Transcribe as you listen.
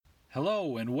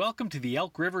Hello, and welcome to the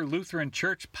Elk River Lutheran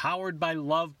Church Powered by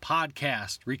Love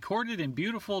podcast, recorded in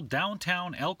beautiful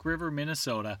downtown Elk River,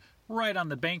 Minnesota, right on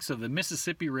the banks of the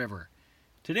Mississippi River.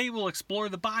 Today we'll explore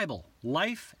the Bible,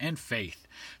 life, and faith.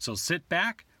 So sit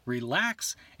back,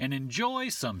 relax, and enjoy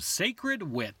some sacred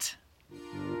wit.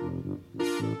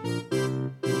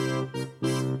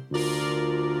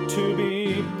 To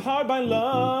be powered by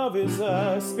love is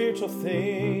a spiritual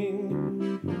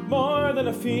thing, more than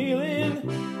a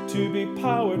feeling. To be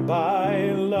powered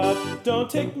by love. Don't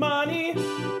take money,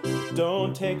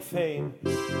 don't take fame,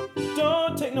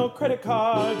 don't take no credit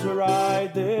card to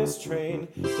ride this train.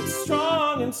 It's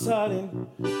strong and sudden,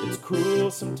 it's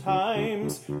cruel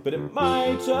sometimes, but it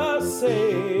might just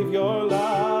save your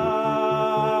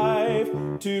life.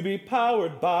 To be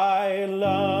powered by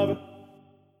love.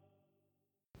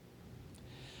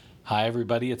 Hi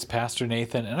everybody, it's Pastor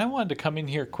Nathan, and I wanted to come in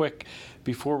here quick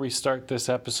before we start this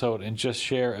episode and just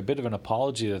share a bit of an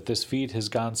apology that this feed has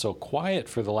gone so quiet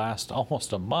for the last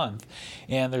almost a month,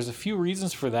 and there's a few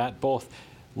reasons for that, both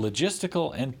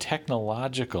logistical and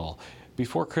technological.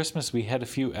 Before Christmas we had a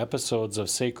few episodes of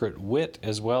Sacred Wit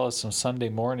as well as some Sunday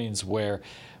mornings where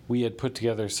we had put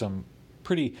together some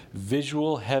pretty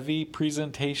visual heavy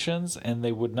presentations, and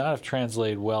they would not have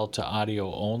translated well to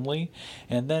audio only.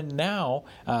 And then now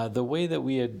the way that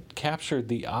we had captured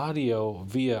the audio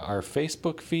via our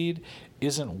Facebook feed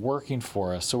isn't working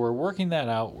for us, so we're working that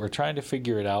out. We're trying to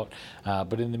figure it out,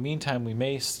 but in the meantime we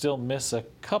may still miss a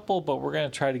couple, but we're going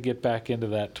to try to get back into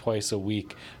that twice a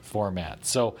week format.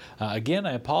 So again,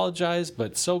 I apologize,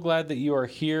 but so glad that you are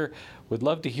here. Would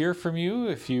love to hear from you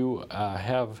if you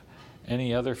have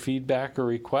any other feedback or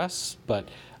requests, but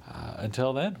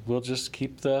until then, we'll just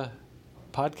keep the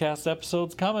podcast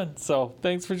episodes coming. So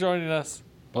thanks for joining us.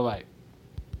 Bye-bye.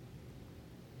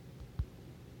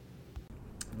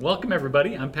 Welcome,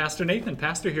 everybody. I'm Pastor Nathan,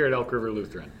 pastor here at Elk River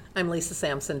Lutheran. I'm Lisa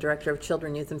Sampson, Director of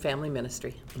Children, Youth, and Family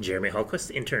Ministry. Jeremy Hallquist,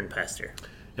 Intern Pastor.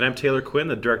 And I'm Taylor Quinn,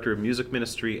 the Director of Music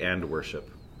Ministry and Worship.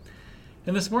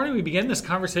 And this morning we begin this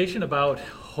conversation about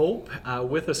hope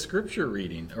with a scripture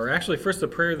reading. Or actually, first the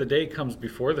prayer of the day comes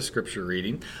before the scripture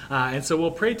reading. And so we'll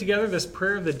pray together this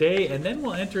prayer of the day, and then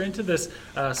we'll enter into this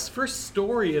first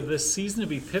story of this season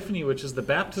of Epiphany, which is the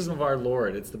baptism of our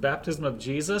Lord. It's the baptism of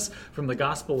Jesus from the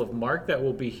Gospel of Mark that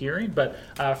we'll be hearing. But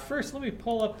first, let me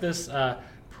pull up this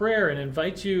prayer and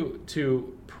invite you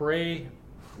to pray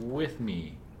with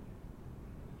me.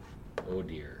 Oh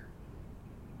dear.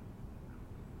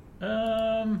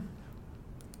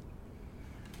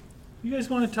 You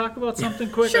guys want to talk about something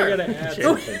quick? Sure. I gotta add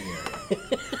something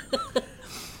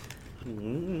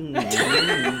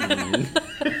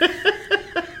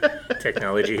here.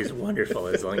 Technology is wonderful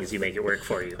as long as you make it work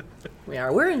for you.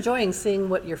 We're enjoying seeing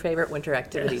what your favorite winter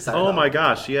activities are. Oh my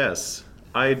gosh, yes.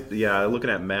 Looking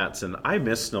at Matt's, and I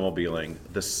miss snowmobiling.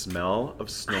 The smell of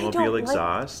snowmobile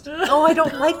exhaust. Oh, I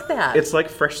don't like that. It's like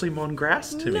freshly mown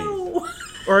grass to me. No.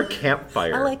 Or a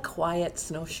campfire. I like quiet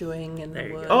snowshoeing in the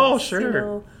woods. Oh, sure. You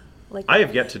know, like I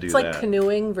have yet to do it's that. It's like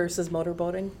canoeing versus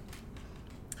motorboating.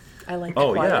 I like the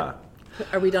Oh, quiet. yeah.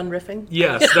 Are we done riffing?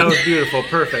 Yes, that was beautiful.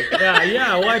 Perfect.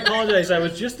 Yeah. Well, I apologize. I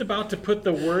was just about to put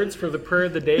the words for the prayer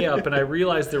of the day up, and I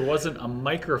realized there wasn't a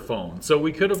microphone. So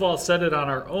we could have all said it on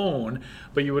our own,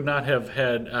 but you would not have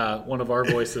had one of our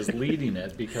voices leading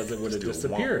it because it would have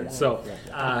disappeared. So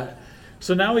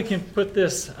now we can put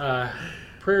this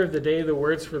prayer of the day, the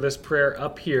words for this prayer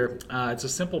up here. It's a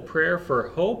simple prayer for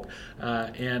hope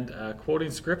and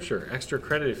quoting scripture. Extra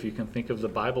credit if you can think of the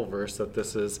Bible verse that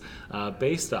this is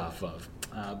based off of.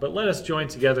 But let us join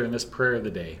together in this prayer of the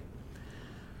day.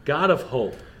 God of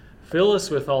hope, fill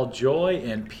us with all joy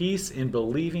and peace in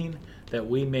believing that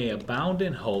we may abound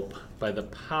in hope by the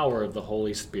power of the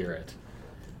Holy Spirit.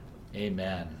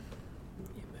 Amen.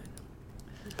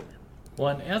 Well,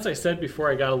 and as I said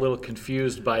before, I got a little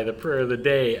confused by the prayer of the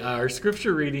day. Our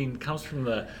scripture reading comes from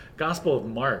the Gospel of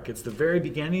Mark. It's the very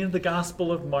beginning of the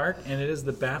Gospel of Mark, and it is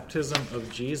the baptism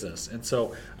of Jesus. And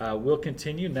so we'll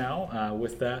continue now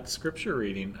with that scripture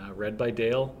reading read by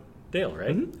Dale. Dale,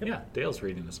 right? Mm-hmm. Yeah, Dale's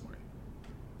reading this morning.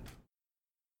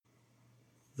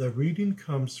 The reading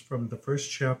comes from the first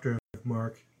chapter of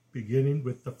Mark, beginning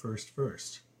with the first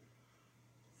verse.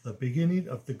 The beginning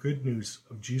of the good news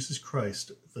of Jesus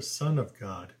Christ, the Son of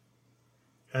God.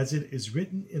 As it is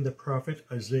written in the prophet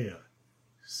Isaiah,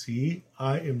 "See,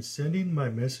 I am sending my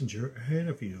messenger ahead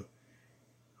of you,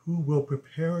 who will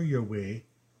prepare your way,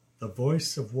 the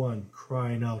voice of one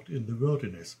crying out in the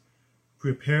wilderness,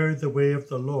 prepare the way of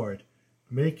the Lord,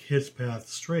 make his path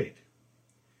straight."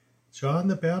 John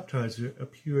the Baptizer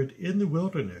appeared in the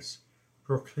wilderness,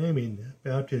 proclaiming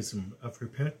baptism of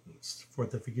repentance for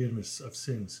the forgiveness of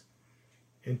sins,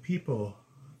 and people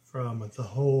from the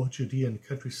whole Judean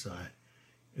countryside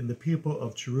and the people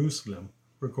of Jerusalem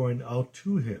were going out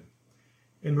to him,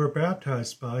 and were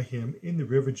baptized by him in the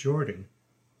river Jordan,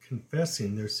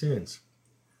 confessing their sins.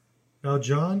 Now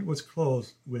John was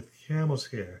clothed with camel's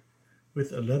hair,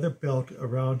 with a leather belt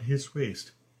around his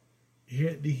waist,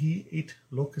 and he ate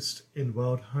locusts and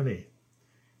wild honey.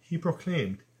 He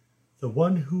proclaimed, "The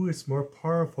one who is more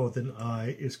powerful than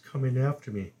I is coming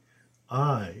after me.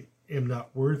 I am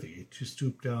not worthy to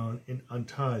stoop down and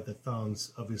untie the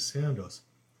thongs of his sandals.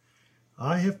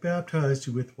 I have baptized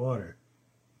you with water,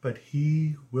 but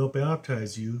he will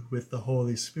baptize you with the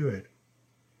Holy Spirit."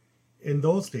 In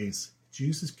those days,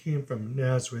 Jesus came from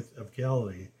Nazareth of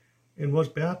Galilee and was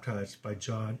baptized by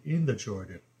John in the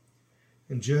Jordan.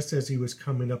 And just as he was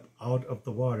coming up out of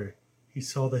the water, he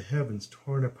saw the heavens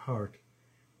torn apart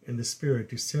and the Spirit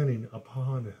descending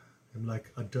upon him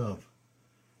like a dove.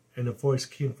 And a voice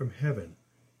came from heaven,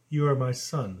 "You are my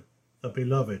Son, the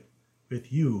Beloved.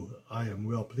 With you I am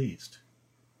well pleased."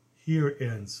 Here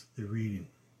ends the reading.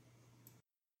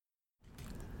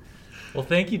 Well,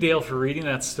 thank you, Dale, for reading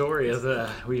that story. As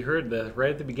we heard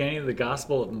right at the beginning of the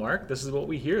Gospel of Mark, this is what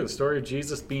we hear, the story of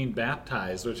Jesus being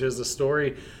baptized, which is the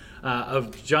story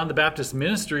of John the Baptist's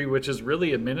ministry, which is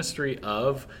really a ministry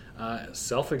of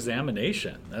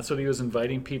self-examination. That's what he was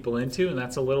inviting people into, and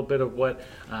that's a little bit of what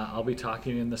I'll be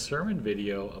talking in the sermon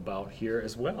video about here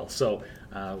as well. So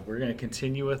we're going to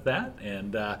continue with that,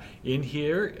 and in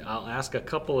here I'll ask a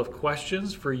couple of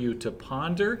questions for you to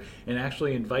ponder and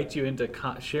actually invite you into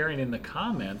sharing in the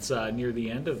comments near the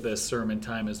end of this sermon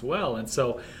time as well. And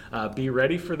so be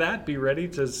ready for that. Be ready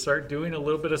to start doing a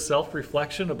little bit of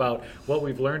self-reflection about what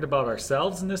we've learned about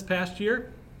ourselves in this past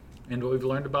year and what we've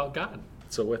learned about God.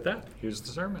 So with that, here's the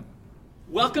sermon.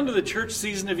 Welcome to the church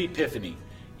season of Epiphany.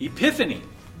 Epiphany,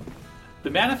 the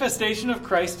manifestation of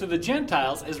Christ to the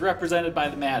Gentiles, is represented by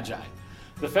the Magi.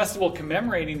 The festival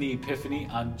commemorating the Epiphany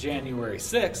on January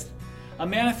 6th, a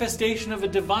manifestation of a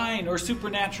divine or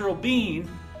supernatural being,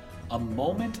 a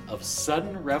moment of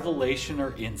sudden revelation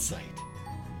or insight.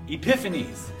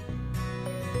 Epiphanies.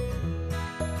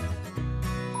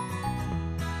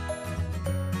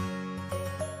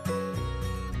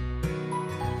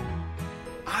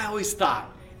 I always thought,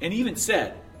 and even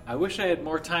said, I wish I had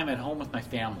more time at home with my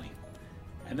family.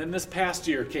 And then this past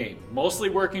year came, mostly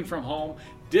working from home,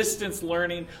 distance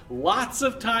learning, lots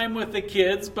of time with the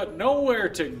kids, but nowhere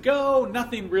to go,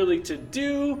 nothing really to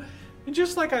do. And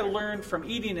just like I learned from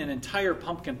eating an entire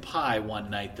pumpkin pie one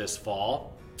night this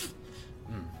fall,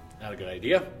 not a good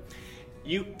idea,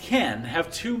 you can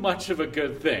have too much of a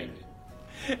good thing.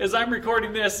 As I'm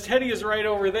recording this, Teddy is right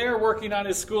over there working on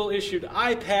his school-issued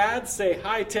iPad. Say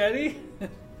hi, Teddy.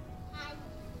 Hi.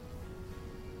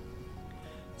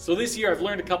 So this year I've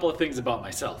learned a couple of things about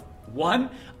myself.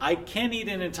 One, I can eat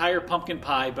an entire pumpkin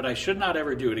pie, but I should not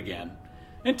ever do it again.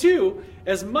 And two,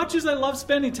 as much as I love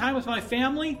spending time with my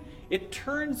family, it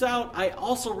turns out I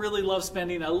also really love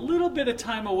spending a little bit of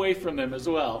time away from them as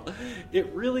well. It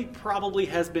really probably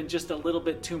has been just a little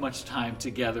bit too much time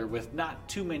together with not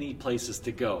too many places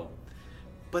to go.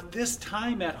 But this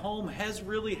time at home has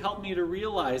really helped me to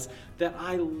realize that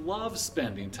I love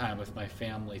spending time with my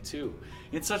family too,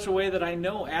 in such a way that I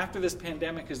know after this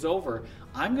pandemic is over,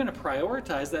 I'm going to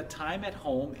prioritize that time at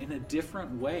home in a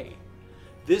different way.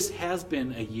 This has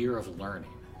been a year of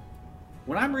learning.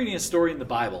 When I'm reading a story in the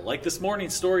Bible, like this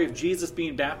morning's story of Jesus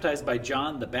being baptized by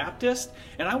John the Baptist,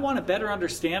 and I want to better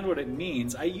understand what it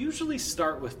means, I usually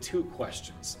start with two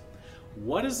questions.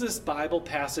 What does this Bible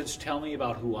passage tell me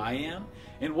about who I am?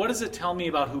 And what does it tell me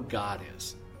about who God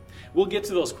is? We'll get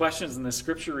to those questions in the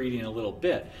scripture reading in a little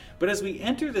bit. But as we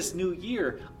enter this new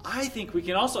year, I think we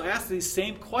can also ask these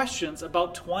same questions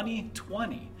about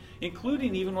 2020,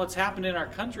 including even what's happened in our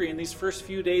country in these first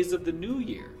few days of the new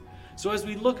year. So as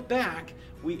we look back,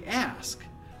 we ask,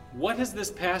 what has this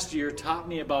past year taught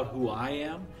me about who I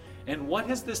am? And what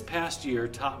has this past year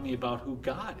taught me about who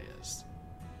God is?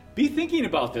 Be thinking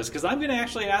about this, because I'm going to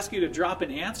actually ask you to drop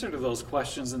an answer to those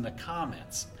questions in the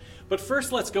comments. But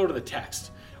first, let's go to the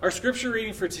text. Our scripture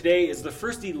reading for today is the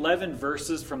first 11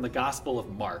 verses from the Gospel of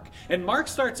Mark. And Mark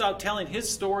starts out telling his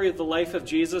story of the life of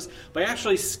Jesus by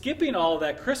actually skipping all of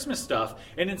that Christmas stuff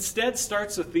and instead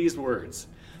starts with these words.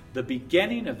 The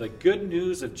beginning of the good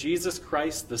news of Jesus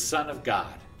Christ, the Son of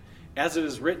God. As it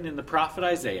is written in the prophet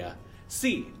Isaiah,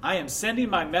 see, I am sending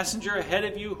my messenger ahead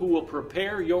of you who will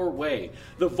prepare your way.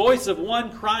 The voice of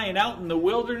one crying out in the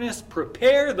wilderness,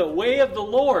 prepare the way of the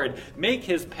Lord, make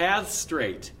his paths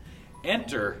straight.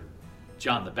 Enter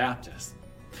John the Baptist.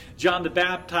 John the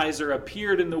Baptizer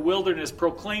appeared in the wilderness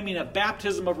proclaiming a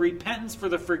baptism of repentance for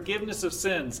the forgiveness of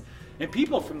sins. And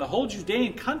people from the whole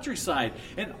Judean countryside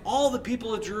and all the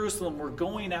people of Jerusalem were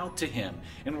going out to him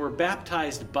and were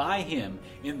baptized by him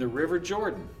in the river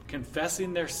Jordan,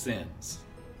 confessing their sins.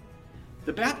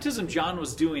 The baptism John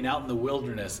was doing out in the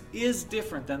wilderness is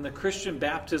different than the Christian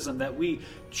baptism that we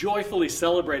joyfully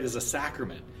celebrate as a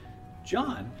sacrament.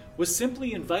 John was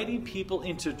simply inviting people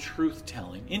into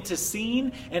truth-telling, into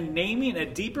seeing and naming a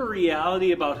deeper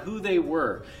reality about who they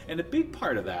were. And a big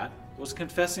part of that was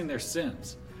confessing their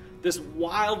sins. This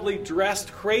wildly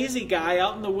dressed crazy guy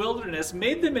out in the wilderness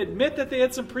made them admit that they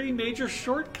had some pretty major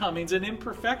shortcomings and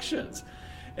imperfections.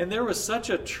 And there was such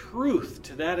a truth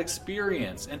to that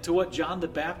experience and to what John the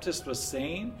Baptist was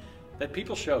saying that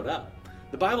people showed up.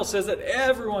 The Bible says that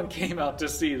everyone came out to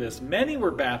see this. Many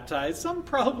were baptized. Some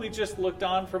probably just looked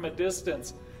on from a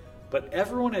distance. But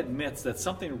everyone admits that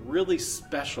something really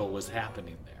special was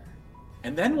happening there.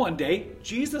 And then one day,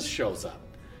 Jesus shows up.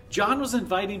 John was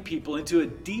inviting people into a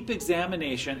deep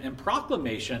examination and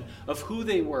proclamation of who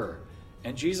they were.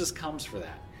 And Jesus comes for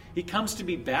that. He comes to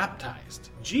be baptized.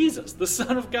 Jesus, the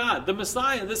Son of God, the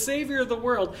Messiah, the Savior of the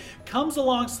world, comes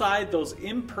alongside those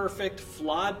imperfect,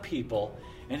 flawed people,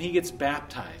 and he gets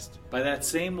baptized by that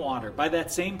same water, by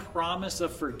that same promise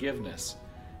of forgiveness.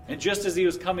 And just as he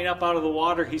was coming up out of the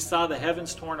water, he saw the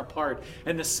heavens torn apart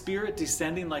and the Spirit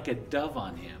descending like a dove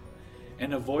on him.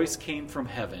 And a voice came from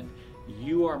heaven,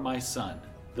 "You are my Son,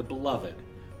 the Beloved.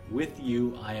 With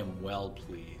you I am well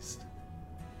pleased."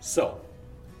 So,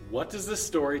 what does this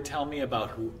story tell me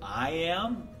about who I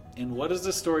am? And what does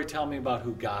this story tell me about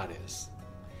who God is?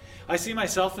 I see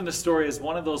myself in the story as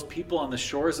one of those people on the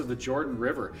shores of the Jordan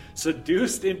River,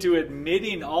 seduced into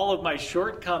admitting all of my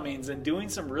shortcomings and doing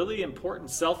some really important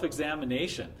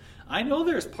self-examination. I know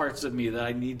there's parts of me that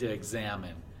I need to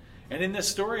examine. And in this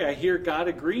story, I hear God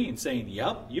agreeing, saying,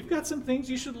 "Yep, you've got some things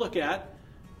you should look at,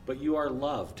 but you are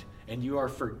loved and you are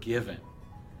forgiven."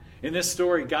 In this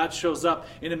story, God shows up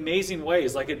in amazing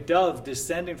ways, like a dove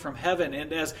descending from heaven,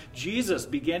 and as Jesus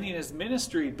beginning his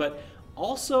ministry, but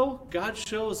also God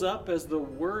shows up as the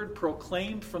word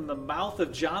proclaimed from the mouth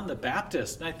of John the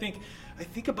Baptist. And I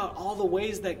think about all the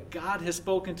ways that God has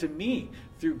spoken to me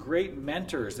through great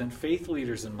mentors and faith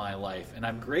leaders in my life, and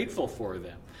I'm grateful for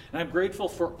them. And I'm grateful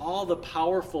for all the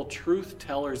powerful truth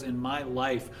tellers in my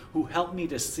life who help me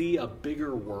to see a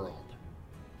bigger world.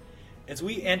 As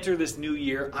we enter this new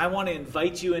year, I want to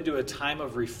invite you into a time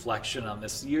of reflection on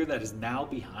this year that is now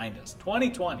behind us,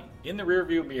 2020, in the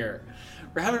rearview mirror.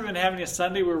 Rather than having a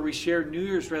Sunday where we share New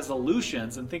Year's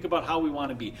resolutions and think about how we want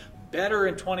to be better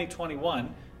in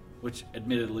 2021, which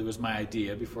admittedly was my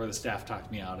idea before the staff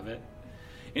talked me out of it,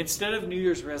 instead of New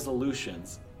Year's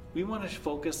resolutions, we want to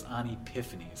focus on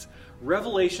epiphanies,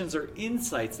 revelations or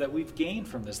insights that we've gained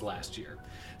from this last year.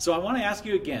 So I want to ask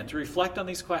you again to reflect on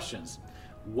these questions.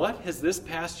 What has this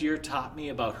past year taught me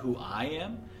about who I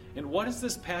am? And what has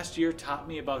this past year taught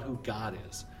me about who God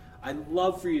is? I'd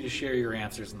love for you to share your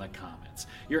answers in the comments.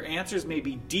 Your answers may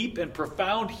be deep and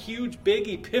profound, huge, big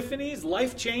epiphanies,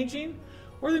 life-changing,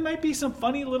 or they might be some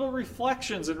funny little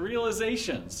reflections and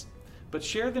realizations. But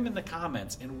share them in the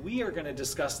comments, and we are going to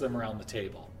discuss them around the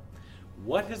table.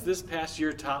 What has this past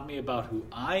year taught me about who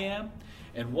I am?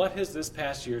 And what has this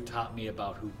past year taught me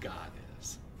about who God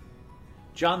is?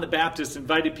 John the Baptist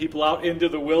invited people out into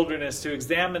the wilderness to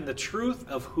examine the truth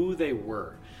of who they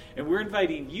were. And we're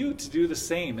inviting you to do the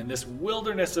same in this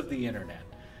wilderness of the internet.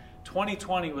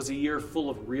 2020 was a year full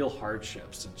of real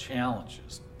hardships and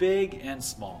challenges, big and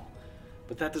small.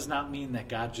 But that does not mean that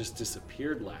God just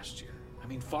disappeared last year. I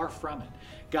mean, far from it.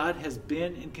 God has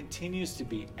been and continues to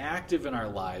be active in our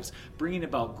lives, bringing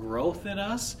about growth in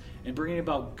us and bringing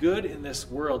about good in this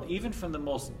world, even from the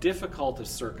most difficult of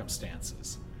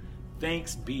circumstances.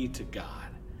 Thanks be to God.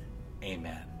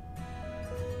 Amen.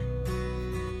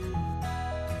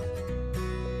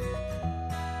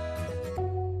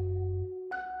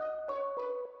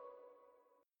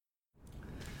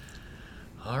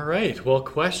 All right, well,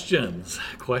 questions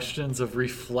of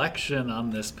reflection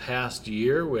on this past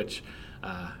year, which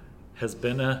has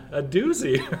been a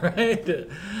doozy, right?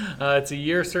 It's a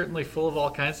year certainly full of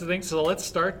all kinds of things, so let's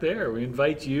start there. We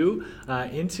invite you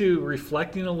into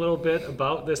reflecting a little bit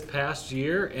about this past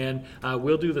year, and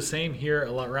we'll do the same here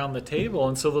around the table.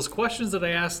 And so those questions that I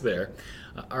asked there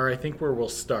are, I think, where we'll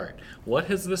start. What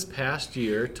has this past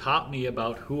year taught me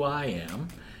about who I am?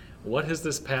 What has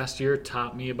this past year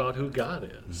taught me about who God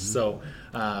is? Mm-hmm. So,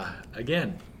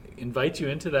 again, invite you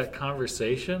into that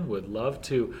conversation. Would love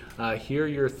to hear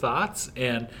your thoughts,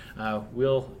 and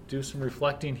we'll do some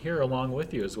reflecting here along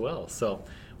with you as well. So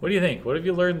What do you think? What have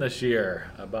you learned this year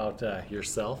about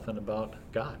yourself and about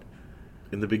God?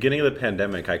 In the beginning of the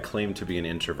pandemic, I claimed to be an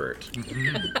introvert.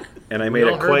 And I We made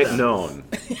all it heard quite that. known.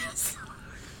 Yes.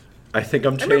 I think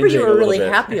I'm I changing remember you a were little really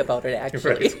bit. happy about it,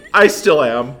 actually. I still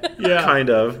am. Yeah. Kind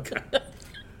of.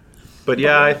 But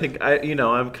yeah, I think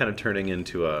I'm kind of turning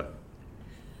into an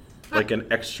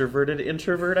extroverted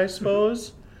introvert, I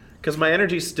suppose. Because my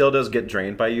energy still does get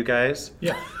drained by you guys.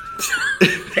 Yeah.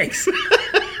 Thanks.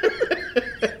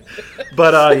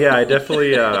 But yeah, I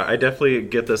definitely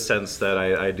get the sense that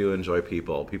I do enjoy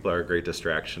people. People are a great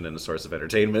distraction and a source of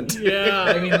entertainment. Yeah,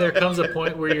 I mean, there comes a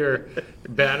point where your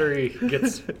battery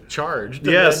gets charged.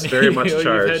 and Yes, then, very much You've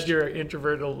charged. had your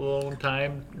introvert alone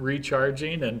time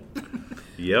recharging and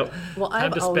Yep. Well, time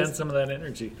I've to always spend some of that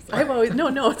energy. I've always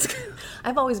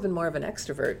been more of an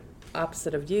extrovert,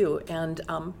 opposite of you, and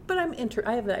but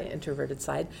I have that introverted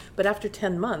side. But after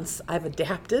 10 months, I've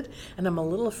adapted, and I'm a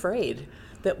little afraid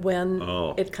that when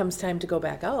Oh. it comes time to go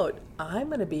back out, I'm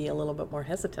going to be a little bit more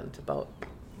hesitant about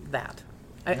that.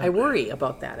 I worry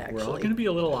about that, actually. We're all going to be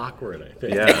a little awkward, I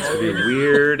think. Yeah, it's gonna be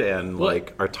weird, and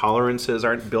like our tolerances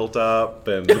aren't built up,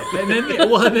 and And then you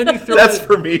throw that's it-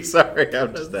 for me. Sorry,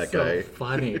 I'm just that so guy.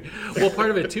 funny. Well,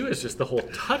 part of it too is just the whole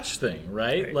touch thing,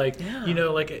 right? Like,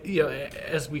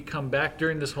 as we come back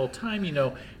during this whole time,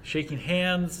 shaking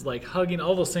hands, like hugging,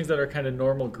 all those things that are kind of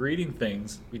normal greeting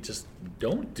things, we just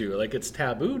don't do. Like, it's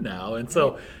taboo now. And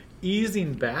so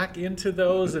easing back into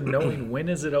those and knowing when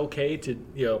is it okay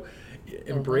to,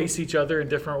 embrace each other in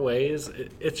different ways,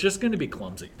 it's just going to be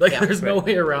clumsy. Like, there's no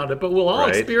way around it, but we'll all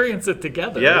Right. experience it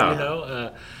together, Yeah.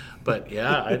 But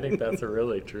yeah, I think that's a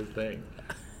really true thing.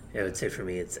 I would say for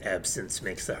me, it's absence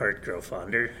makes the heart grow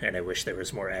fonder, and I wish there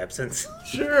was more absence.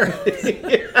 Sure.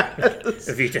 A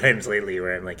few times lately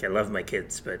where I'm like, I love my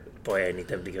kids, but boy, I need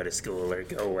them to go to school or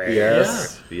go away.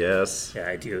 Yes, yes. Yeah,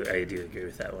 I do agree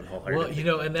with that one wholeheartedly.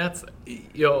 Well, and that's,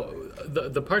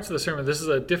 the parts of the sermon, this is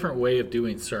a different way of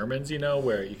doing sermons,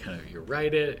 where you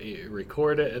write it, you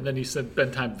record it, and then you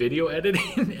spend time video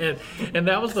editing. and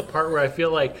that was the part where I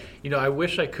feel like, I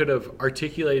wish I could have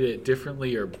articulated it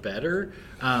differently or better.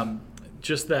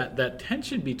 Just that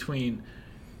tension between,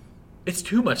 it's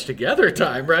too much together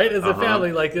time, right? As a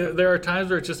family, like there are times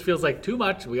where it just feels like too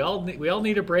much. We all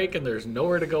need a break, and there's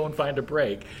nowhere to go and find a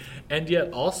break. And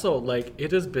yet also, like,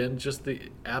 it has been just the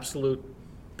absolute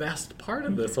best part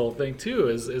of this whole thing too,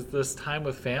 is this time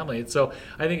with family. And so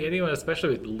I think anyone, especially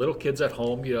with little kids at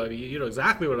home, you know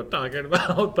exactly what I'm talking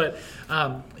about. But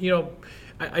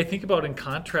I think about, in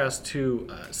contrast to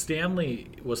Stanley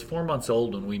was 4 months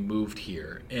old when we moved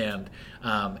here, and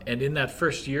in that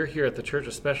first year here at the church,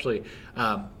 especially,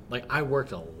 like, I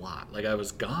worked a lot. Like, I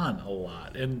was gone a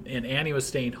lot, and Annie was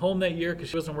staying home that year because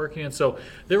she wasn't working, and so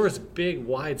there was big,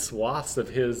 wide swaths of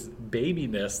his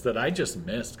babyness that I just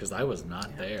missed because I was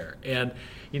not there. And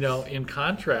in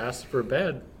contrast, for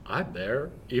Ben, I'm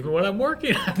there. Even when I'm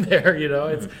working, I'm there,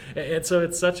 and so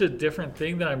it's such a different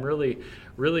thing that I'm really,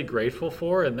 really grateful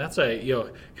for. And that's why,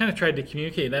 kind of tried to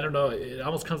communicate. And I don't know, it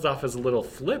almost comes off as a little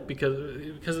flip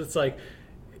because it's like,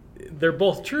 they're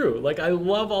both true. Like, I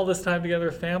love all this time together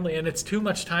with family, and it's too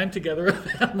much time together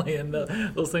with family. And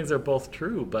those things are both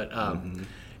true. But,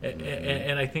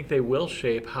 and I think they will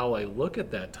shape how I look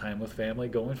at that time with family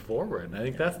going forward. And I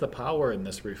think that's the power in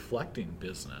this reflecting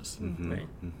business. Right.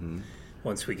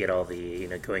 Once we get all the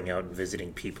going out and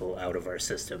visiting people out of our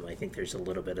system, I think there's a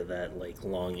little bit of that, like,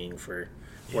 longing for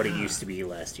what it used to be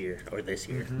last year or this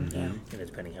year,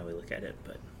 depending how we look at it.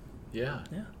 But yeah.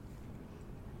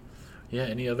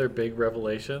 Any other big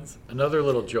revelations? Another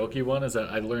little jokey one is that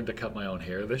I learned to cut my own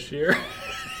hair this year.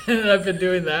 And I've been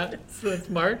doing that since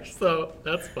March, so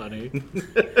that's funny.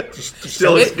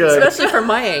 Still looks good. Especially from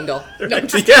my angle. No,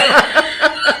 just kidding.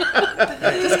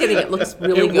 It looks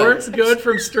really It good. works good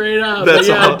from straight up. That's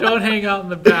But all. don't hang out in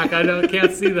the back.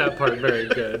 Can't see that part very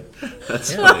good.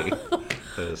 That's funny.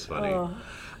 That is funny.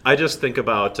 I just think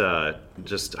about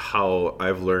just how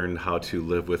I've learned how to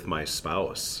live with my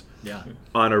spouse Yeah.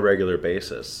 on a regular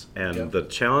basis, and the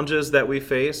challenges that we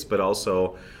face, but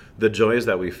also the joys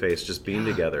that we face just being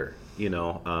together,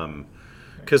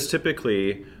 because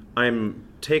typically I'm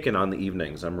taken on the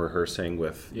evenings. I'm rehearsing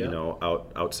with,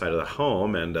 outside of the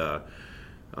home, and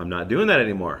I'm not doing that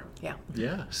anymore. Yeah.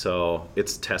 Yeah. So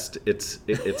it's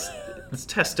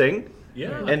testing,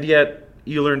 Yeah. and yet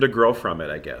you learn to grow from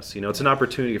it, I guess. It's an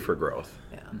opportunity for growth.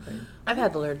 Yeah. I've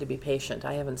had to learn to be patient.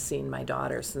 I haven't seen my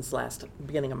daughter since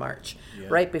beginning of March,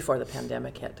 right before the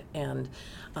pandemic hit. And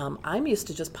I'm used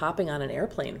to just popping on an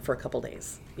airplane for a couple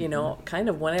days, kind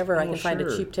of whenever I can find a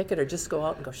sure. cheap ticket, or just go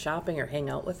out and go shopping or hang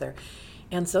out with her.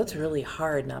 And so it's really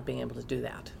hard not being able to do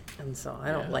that. And so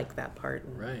I don't Yeah. like that part.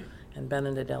 And, Right. and Ben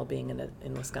and Adele being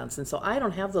in Wisconsin. So I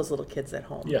don't have those little kids at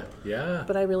home. Yeah. Yeah.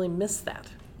 But I really miss that.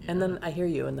 And then I hear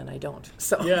you, and then I don't.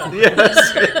 So yeah.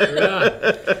 Yes.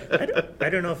 Yeah. I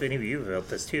don't know if any of you have felt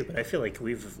this too, but I feel like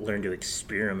we've learned to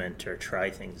experiment or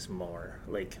try things more.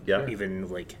 Like Yeah. even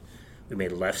like we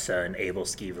made Lefse and Abel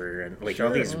Skeever and like all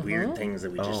these weird things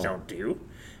that we just don't do.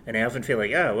 And I often feel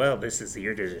like, oh well, this is the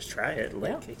year to just try it,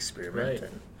 like experiment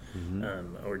Right.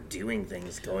 and or doing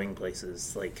things, going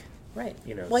places, like Right.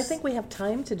 You know, Well, I think we have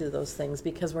time to do those things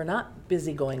because we're not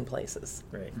busy going places.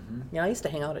 right, You know, I used to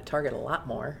hang out at Target a lot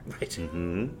more. right.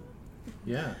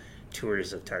 Yeah.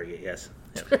 Tours of Target, yes.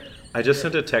 I just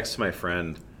sent a text to my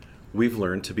friend. We've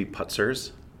learned to be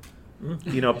putzers.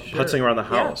 You know, putzing around the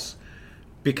house.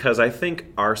 Because I think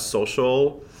our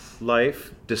social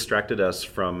life distracted us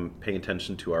from paying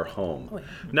attention to our home. Oh, yeah.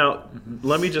 Now,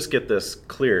 let me just get this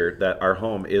clear that our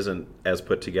home isn't as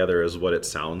put together as what it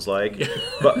sounds like.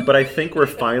 but I think we're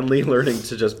finally learning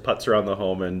to just putz around the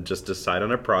home and just decide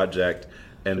on a project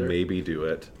and maybe do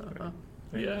it.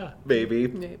 Yeah. Maybe.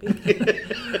 Maybe.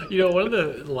 You know, one of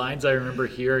the lines I remember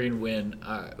hearing when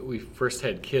we first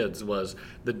had kids was,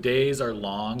 the days are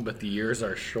long, but the years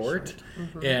are short.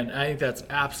 And I think that's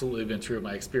absolutely been true of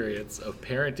my experience of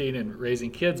parenting and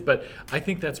raising kids. But I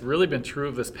think that's really been true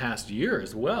of this past year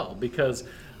as well, because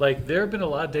like there have been a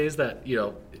lot of days that, you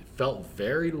know, it felt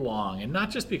very long, and not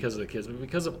just because of the kids, but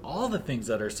because of all the things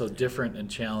that are so different and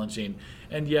challenging.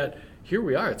 And yet here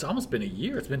we are. It's almost been a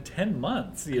year. It's been 10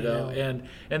 months, you know,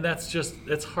 and that's just,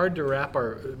 it's hard to wrap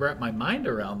my mind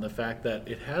around the fact that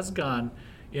it has gone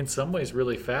in some ways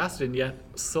really fast, and yet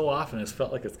so often it's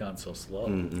felt like it's gone so slow.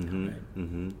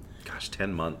 Gosh,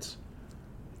 10 months.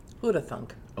 Who'd have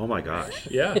thunk? Oh my gosh.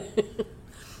 Yeah.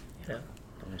 Yeah.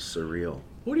 Almost surreal.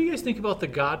 What do you guys think about the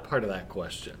God part of that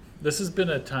question? This has been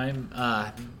a time,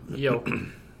 you know,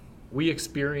 we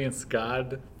experience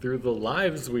God through the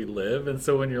lives we live. And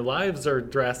so when your lives are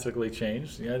drastically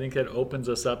changed, you know, I think it opens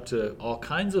us up to all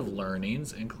kinds of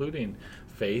learnings, including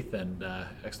faith and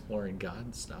exploring God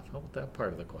and stuff. How about that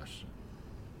part of the question?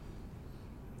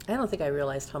 I don't think I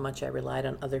realized how much I relied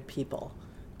on other people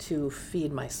to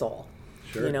feed my soul.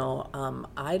 Sure. You know,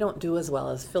 I don't do as well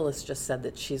as Phyllis just said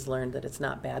that she's learned that it's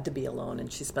not bad to be alone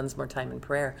and she spends more time in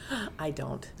prayer. I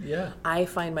don't. Yeah. I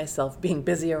find myself being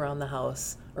busy around the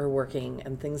house or working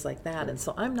and things like that. And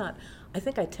so I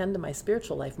think I tend to my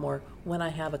spiritual life more when I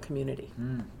have a community.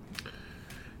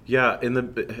 Yeah,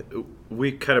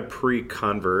 we kind of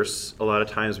pre-converse a lot of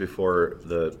times before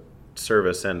the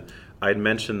service, and I'd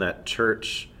mentioned that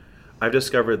church. I've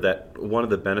discovered that one of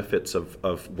the benefits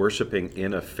of worshiping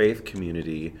in a faith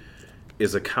community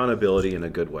is accountability in a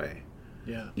good way.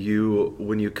 Yeah.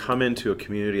 When you come into a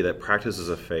community that practices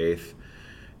a faith,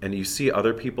 and you see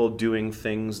other people doing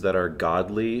things that are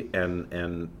godly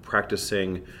and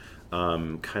practicing,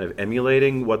 kind of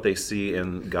emulating what they see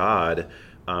in God,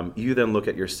 you then look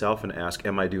at yourself and ask,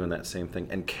 am I doing that same thing,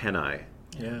 and can I?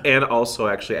 Yeah. And also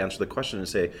actually answer the question and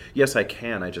say, yes, I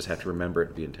can, I just have to remember it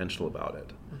and be intentional about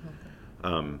it.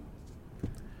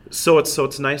 So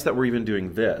it's nice that we're even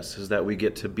doing this, is that we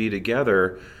get to be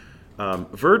together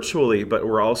virtually, but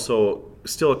we're also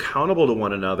still accountable to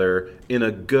one another in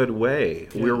a good way.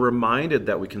 Yeah. We're reminded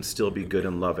that we can still be good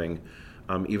and loving,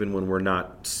 even when we're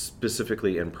not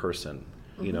specifically in person.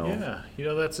 You know. Yeah. You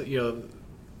know, that's, you know,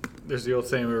 there's the old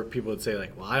saying where people would say,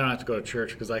 like, well, I don't have to go to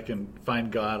church because I can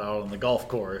find God out on the golf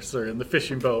course or in the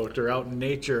fishing boat or out in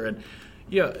nature. And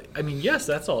yeah, I mean, yes,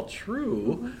 that's all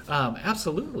true.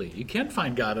 Absolutely. You can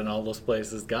find God in all those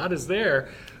places. God is there.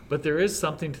 But there is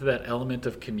something to that element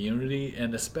of community,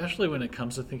 and especially when it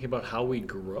comes to thinking about how we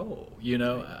grow. You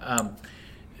know,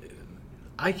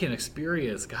 I can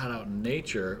experience God out in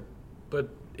nature, but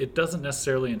it doesn't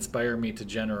necessarily inspire me to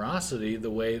generosity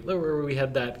the way where we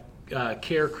had that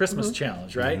Care Christmas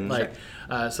Challenge, right? Like,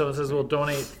 someone says we'll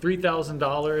donate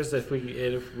 $3,000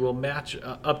 if we'll match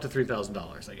up to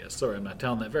 $3,000. I guess. Sorry, I'm not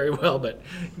telling that very well, but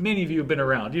many of you have been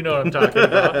around. You know what I'm talking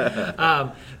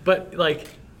about. But like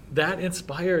that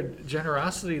inspired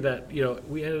generosity that, you know,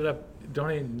 we ended up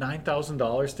donating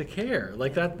 $9,000 to Care.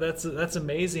 Like that's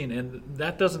amazing, and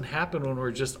that doesn't happen when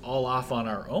we're just all off on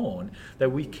our own.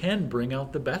 That we can bring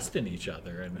out the best in each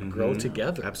other and grow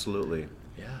together. Absolutely.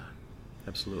 Yeah.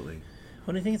 Absolutely.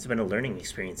 Well, I think it's been a learning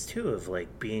experience too of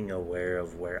like being aware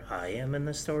of where I am in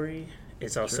the story.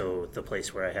 It's also the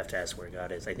place where I have to ask where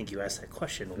God is. I think you asked that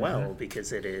question well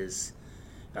because it is,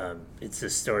 it's the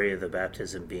story of the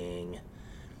baptism being,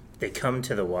 they come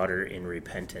to the water in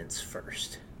repentance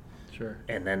first. Sure.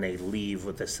 And then they leave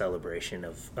with the celebration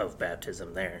of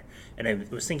baptism there. And I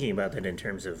was thinking about that in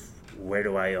terms of where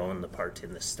do I own the part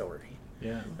in the story?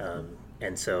 Yeah.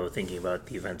 And so thinking about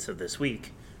the events of this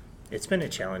week, it's been a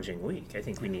challenging week. I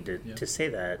think we need to say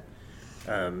that.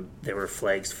 There were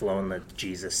flags flown that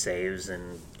Jesus saves,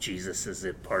 and Jesus is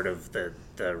a part of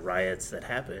the riots that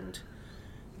happened.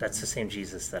 That's the same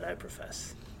Jesus that I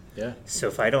profess. Yeah. So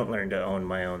if I don't learn to own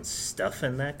my own stuff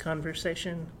in that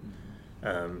conversation,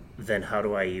 then how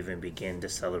do I even begin to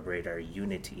celebrate our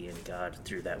unity in God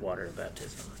through that water of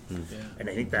baptism? Yeah. And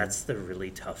I think that's the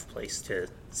really tough place to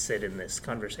sit in this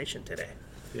conversation today.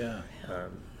 Yeah.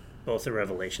 Both the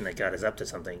revelation that God is up to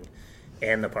something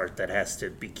and the part that has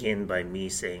to begin by me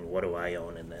saying, what do I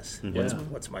own in this?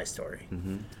 What's my story?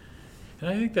 And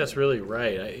I think that's really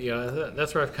right.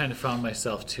 That's where I've kind of found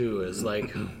myself too, is like,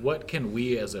 what can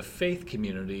we as a faith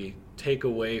community take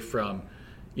away from,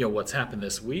 what's happened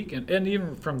this week and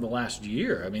even from the last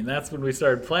year? I mean, that's when we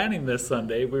started planning this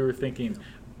Sunday. We were thinking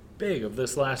big of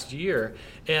this last year.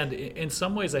 And in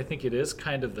some ways, I think it is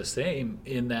kind of the same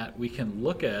in that we can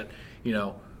look at,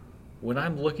 when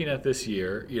I'm looking at this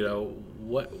year,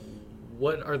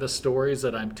 what are the stories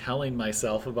that I'm telling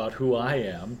myself about who I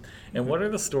am, and what are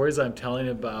the stories I'm telling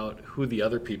about who the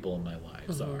other people in my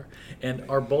lives are? And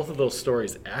are both of those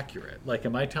stories accurate? Like,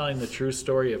 am I telling the true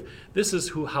story of this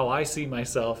is how I see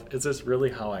myself? Is this really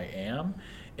how I am?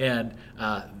 And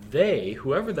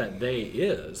whoever that they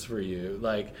is for you,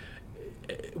 like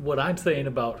what I'm saying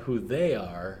about who they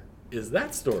are, is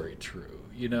that story true?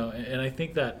 And I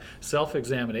think that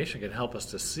self-examination can help us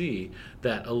to see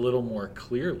that a little more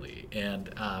clearly.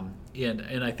 And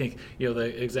I think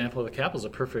the example of the Capitol is a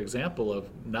perfect example of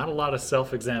not a lot of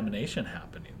self-examination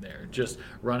happening there, just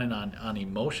running on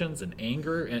emotions and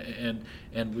anger,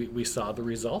 and we saw the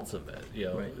results of it.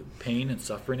 Pain and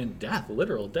suffering and death,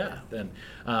 literal death, and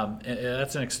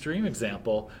that's an extreme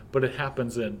example, but it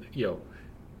happens in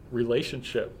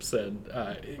relationships and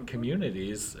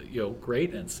communities,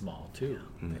 great and small too,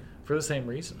 for the same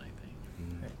reason, I think.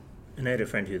 And I had a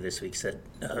friend who this week said,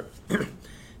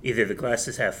 either the glass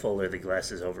is half full or the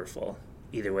glass is over full.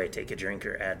 Either way, take a drink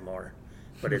or add more.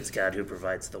 But it's God who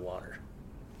provides the water.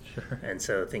 Sure. And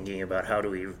so thinking about how do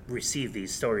we receive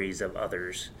these stories of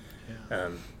others,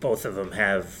 both of them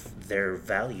have their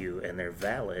value and their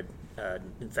validness.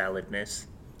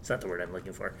 It's not the word I'm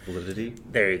looking for. Validity?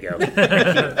 There you go.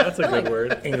 That's a good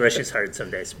word. English is hard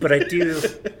some days. But I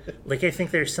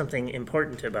think there's something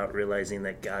important about realizing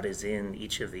that God is in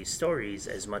each of these stories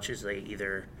as much as they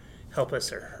either help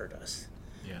us or hurt us.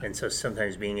 Yeah. And so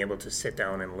sometimes being able to sit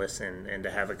down and listen and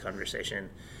to have a conversation,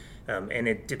 and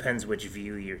it depends which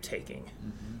view you're taking.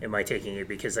 Am I taking it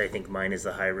because I think mine is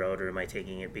the high road, or am I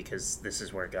taking it because this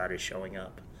is where God is showing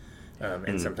up?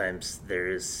 And sometimes there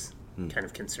is kind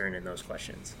of concern in those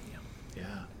questions.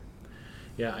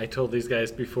 Yeah, I told these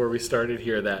guys before we started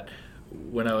here that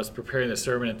when I was preparing the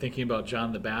sermon and thinking about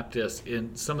John the Baptist,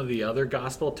 in some of the other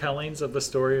gospel tellings of the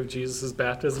story of Jesus'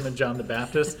 baptism and John the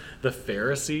Baptist, the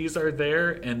Pharisees are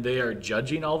there and they are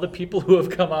judging all the people who have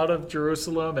come out of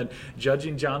Jerusalem and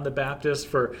judging John the Baptist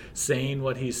for saying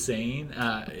what he's saying.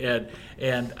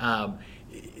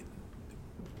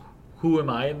 Who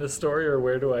am I in this story, or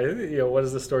where do I, what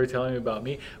is the story telling me about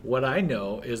me? What I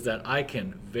know is that I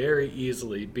can very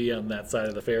easily be on that side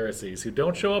of the Pharisees who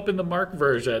don't show up in the Mark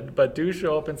version, but do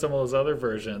show up in some of those other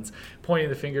versions, pointing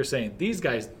the finger saying, these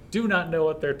guys do not know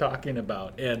what they're talking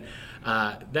about. And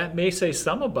that may say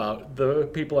some about the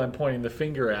people I'm pointing the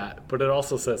finger at, but it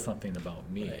also says something about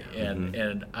me.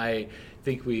 And I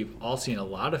think we've all seen a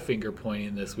lot of finger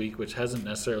pointing this week, which hasn't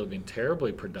necessarily been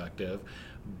terribly productive,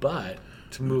 but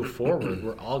to move forward,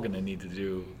 we're all going to need to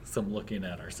do some looking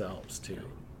at ourselves too.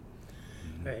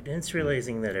 Right, and it's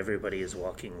realizing that everybody is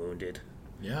walking wounded.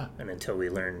 Yeah. And until we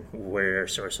learn where our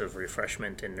source of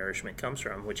refreshment and nourishment comes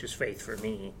from, which is faith for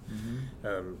me,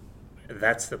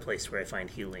 that's the place where I find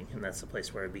healing, and that's the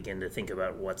place where I begin to think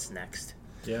about what's next.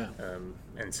 Yeah.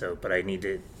 And so, but I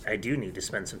do need to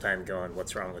spend some time going,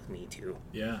 what's wrong with me too?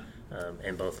 Yeah.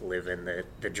 And both live in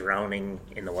the drowning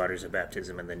in the waters of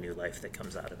baptism and the new life that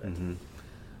comes out of it.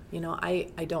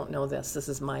 I don't know this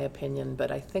is my opinion,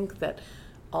 but I think that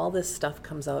all this stuff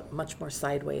comes out much more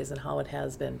sideways than how it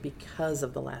has been because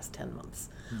of the last 10 months.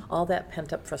 All that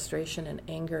pent-up frustration and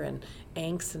anger and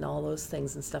angst and all those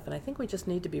things and stuff. And I think we just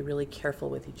need to be really careful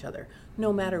with each other,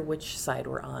 no matter which side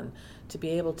we're on, to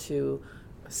be able to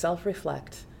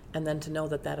self-reflect and then to know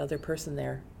that that other person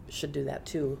there should do that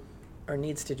too, or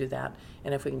needs to do that.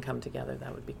 And if we can come together,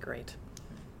 that would be great.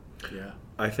 Yeah.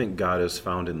 I think God is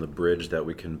found in the bridge that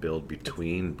we can build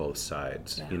between both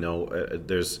sides. Yeah.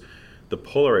 the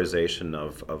polarization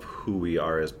of who we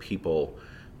are as people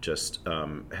just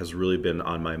has really been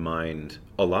on my mind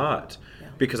a lot,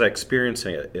 because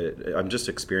I'm just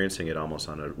experiencing it almost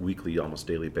on a weekly, almost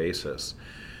daily basis.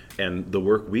 And the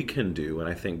work we can do, and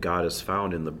I think God has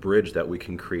found in the bridge that we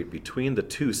can create between the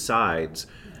two sides,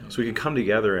 so we can come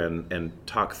together and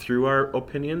talk through our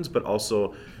opinions, but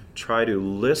also try to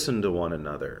listen to one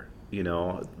another.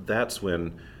 That's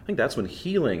when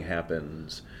healing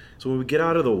happens. So when we get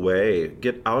out of the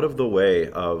way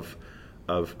of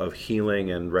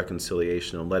healing and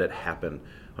reconciliation and let it happen.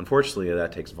 Unfortunately,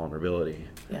 that takes vulnerability.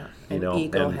 Yeah, and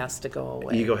ego has to go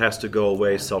away. Ego has to go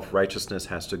away. Self-righteousness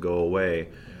has to go away.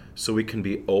 So we can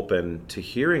be open to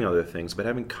hearing other things, but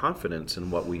having confidence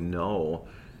in what we know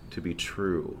to be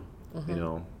true.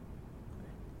 Mm-hmm.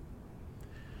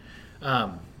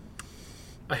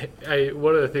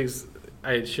 One of the things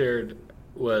I had shared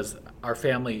was our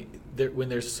family. When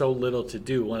there's so little to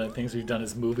do, one of the things we've done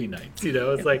is movie nights.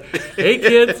 It's like, hey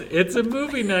kids, it's a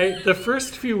movie night. The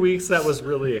first few weeks that was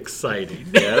really exciting.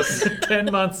 Yes.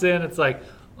 10 months in, it's like,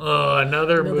 oh,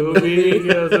 another movie.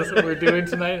 Is this what we're doing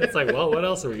tonight? It's like, well, what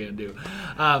else are we going to do?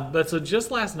 But so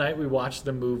just last night we watched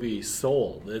the movie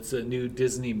Soul. It's a new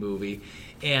Disney movie,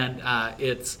 and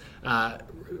it's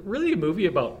really a movie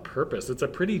about purpose. It's a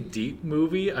pretty deep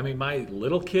movie. I mean, my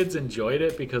little kids enjoyed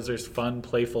it because there's fun,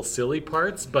 playful, silly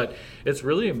parts, but it's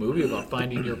really a movie about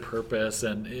finding your purpose,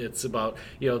 and it's about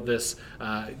this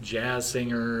jazz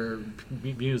singer,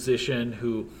 musician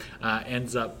who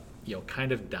ends up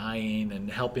kind of dying and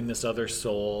helping this other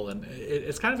soul. And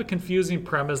it's kind of a confusing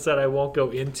premise that I won't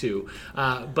go into.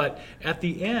 But at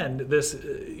the end, this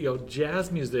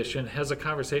jazz musician has a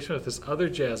conversation with this other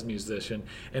jazz musician.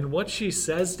 And what she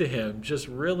says to him just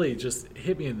really just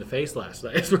hit me in the face last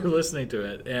night as we were listening to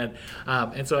it.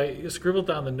 And so I scribbled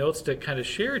down the notes to kind of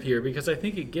share it here, because I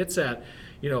think it gets at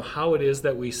how it is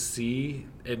that we see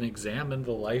and examine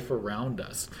the life around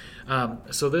us.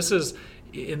 So this is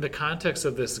in the context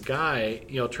of this guy,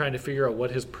 trying to figure out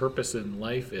what his purpose in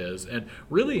life is. And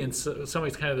really, in some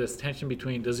ways, kind of this tension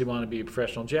between, does he want to be a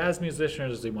professional jazz musician, or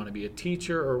does he want to be a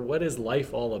teacher, or what is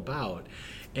life all about?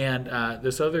 And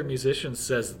this other musician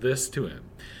says this to him.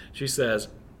 She says,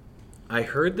 I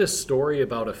heard this story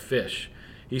about a fish.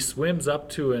 He swims up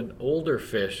to an older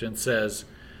fish and says,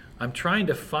 I'm trying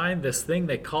to find this thing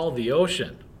they call the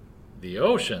ocean. The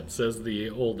ocean, says the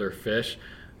older fish.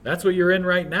 That's what you're in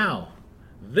right now.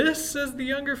 This, says the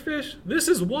younger fish, this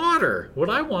is water. What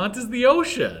I want is the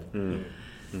ocean.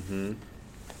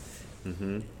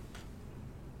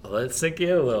 Let it sink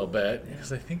in a little bit,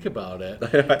 because I think about it.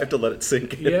 I have to let it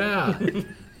sink in. Yeah.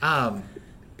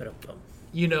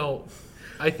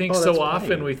 I think so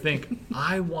often we think,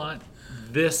 I want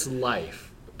this life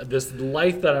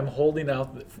that I'm holding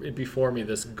out before me,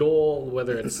 this goal,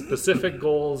 whether it's specific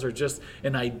goals or just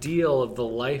an ideal of the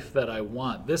life that I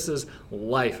want. This is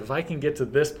life. If I can get to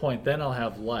this point, then I'll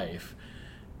have life.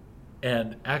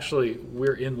 And actually,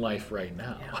 we're in life right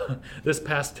now. Yeah. This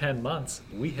past 10 months,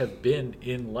 we have been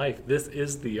in life. This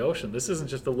is the ocean. This isn't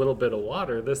just a little bit of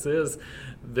water. This is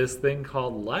this thing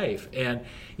called life. And,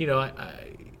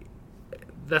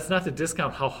 that's not to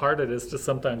discount how hard it is to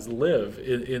sometimes live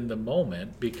in the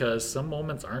moment, because some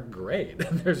moments aren't great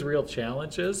and there's real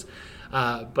challenges.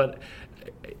 But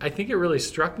I think it really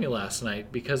struck me last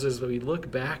night, because as we look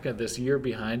back at this year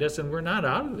behind us, and we're not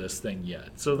out of this thing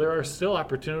yet. So there are still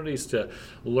opportunities to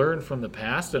learn from the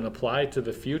past and apply to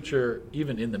the future,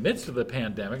 even in the midst of the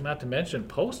pandemic, not to mention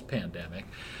post-pandemic.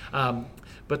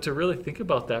 But to really think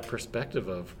about that perspective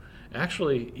of,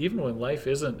 actually, even when life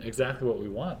isn't exactly what we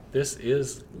want, this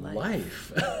is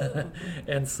life.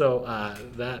 And so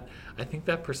that, I think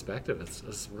that perspective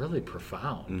is really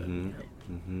profound.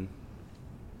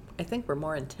 I think we're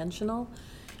more intentional.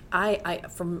 I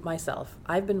for myself,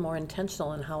 I've been more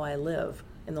intentional in how I live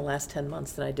in the last 10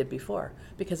 months than I did before,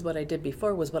 because what I did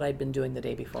before was what I'd been doing the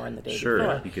day before and the day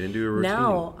before. You get into a routine.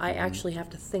 Now I actually have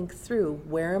to think through,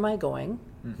 where am I going,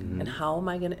 and how am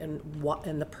I going to, and what,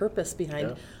 and the purpose behind.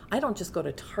 Yeah. I don't just go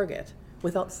to Target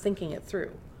without thinking it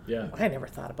through. Yeah. I never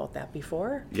thought about that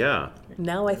before. Yeah.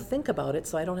 Now I think about it,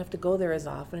 so I don't have to go there as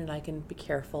often, and I can be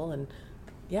careful. And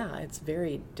yeah, it's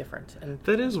very different. And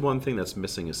That is one thing that's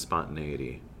missing, is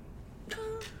spontaneity.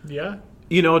 Yeah.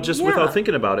 Just without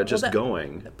thinking about it, just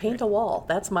going. Paint a wall.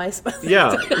 That's my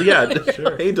Yeah.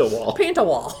 Sure. Paint a wall. Paint a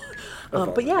wall.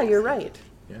 But yeah, you're right.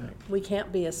 Yeah. We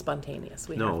can't be as spontaneous.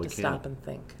 We have to stop and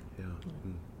think.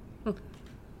 Yeah.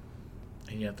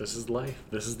 And yet this is life.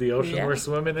 This is the ocean Yeah. we're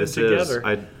swimming in This together.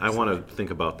 is, I want to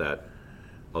think about that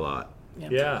a lot.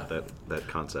 Yeah. that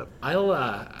concept.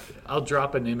 I'll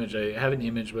drop an image. I have an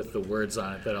image with the words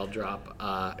on it that I'll drop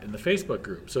in the Facebook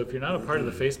group. So if you're not a part of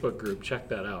the Facebook group, check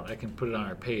that out. I can put it on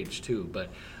our page too, but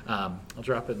I'll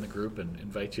drop it in the group and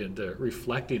invite you into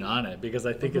reflecting on it, because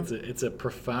I think it's a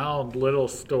profound little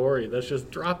story that's just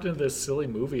dropped into this silly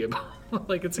movie about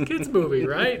like it's a kid's movie,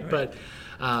 right? But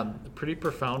pretty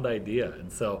profound idea.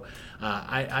 And so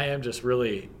I am just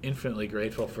really infinitely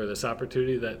grateful for this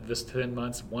opportunity that this 10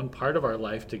 months, one part of our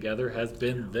life together has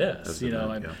been this.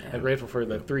 I'm grateful for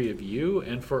the three of you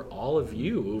and for all of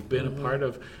you who've been a part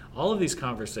of all of these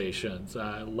conversations,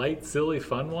 light, silly,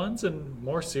 fun ones, and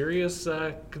more serious,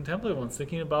 contemplative ones,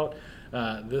 thinking about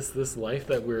this life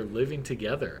that we're living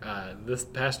together. This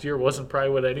past year wasn't probably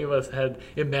what any of us had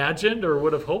imagined or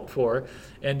would have hoped for,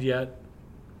 and yet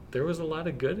there was a lot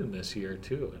of good in this year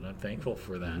too, and I'm thankful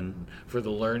for that, and for the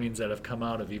learnings that have come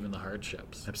out of even the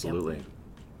hardships. Absolutely. Yep.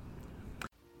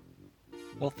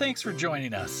 Well, thanks for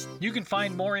joining us. You can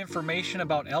find more information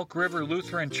about Elk River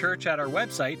Lutheran Church at our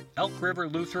website,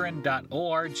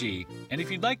 elkriverlutheran.org. And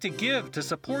if you'd like to give to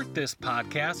support this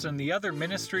podcast and the other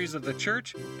ministries of the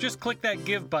church, just click that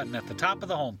Give button at the top of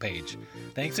the homepage.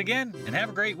 Thanks again, and have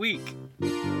a great week.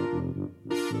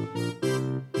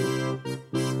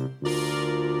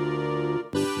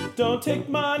 Don't take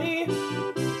money,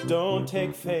 don't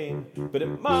take fame, but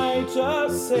it might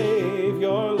just save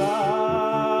your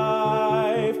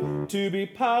life to be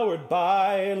powered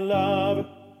by love.